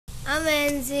I'm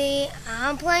Enzie.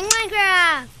 I'm playing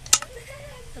Minecraft.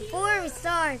 Before we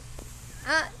start,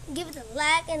 give it a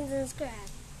like and subscribe.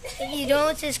 If you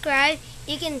don't subscribe,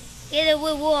 you can get a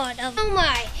reward of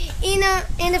in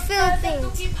the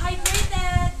Philippines. Keep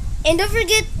hydrated. And don't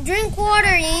forget, drink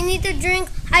water. You need to drink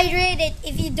hydrated.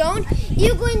 If you don't,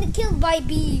 you're going to kill by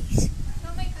bees.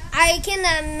 I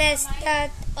cannot mess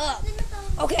that up.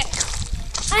 Okay.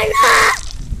 I'm not.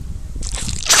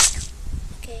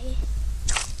 Okay.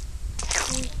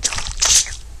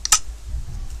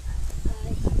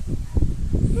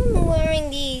 I'm wearing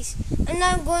these. I'm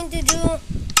not going to do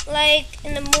like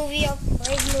in the movie of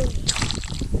my movie.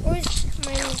 Where's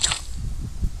my?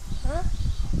 Huh?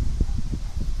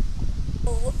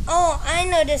 Oh, I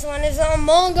know this one is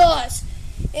Among Us.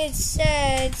 It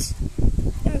says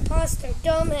imposter,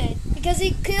 dumbhead, because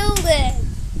he killed it.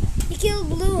 He killed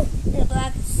Blue, and the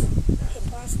black is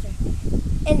imposter.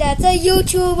 And that's a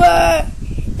YouTuber.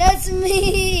 That's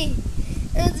me.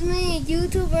 That's me,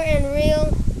 YouTuber and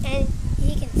real, and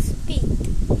he can speak.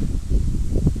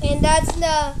 And that's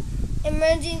the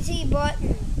emergency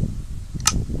button.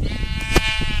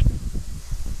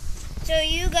 So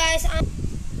you guys,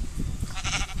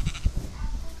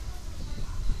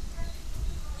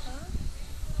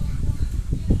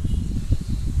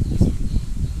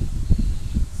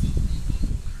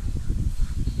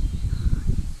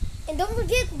 and don't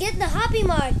forget, get the Happy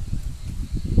Mod.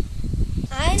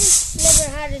 I never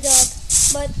had a dog,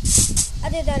 but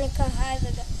other than I had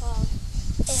a dog.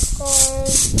 It's called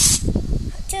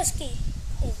Chusky.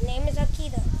 His name is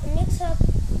Akita. It mix up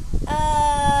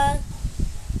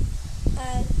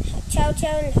Chow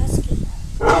Chow and Husky.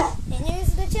 And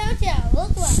here's the Chow Chow.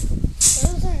 Look what. It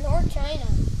lives in North China.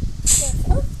 Their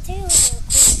tails are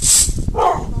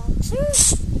cool. Boxer.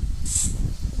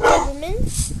 Doberman.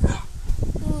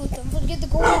 Ooh, don't forget the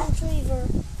Golden Retriever.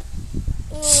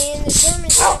 Ooh, and the German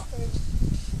Shepherd.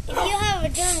 If you have a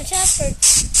German Shepherd,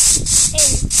 and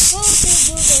go to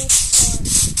Google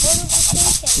for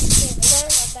notifications to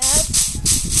learn about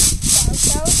Chow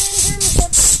Chows and German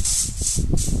Shepherds,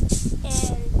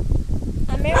 and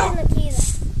American Akita,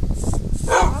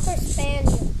 Cocker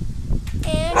Spaniel,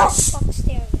 and Fox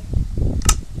Terrier.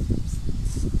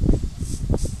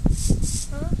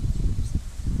 Huh?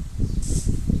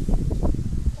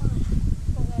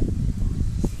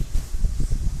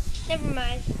 Never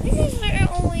mind. This is where I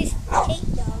always hate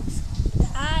dogs.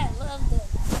 But I love them.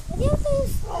 But the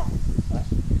others,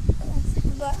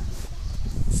 but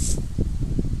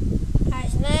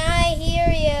guys, I hear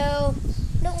you.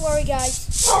 Don't worry, guys.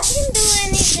 I can do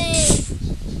anything.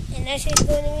 And that's just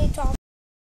going to be talking.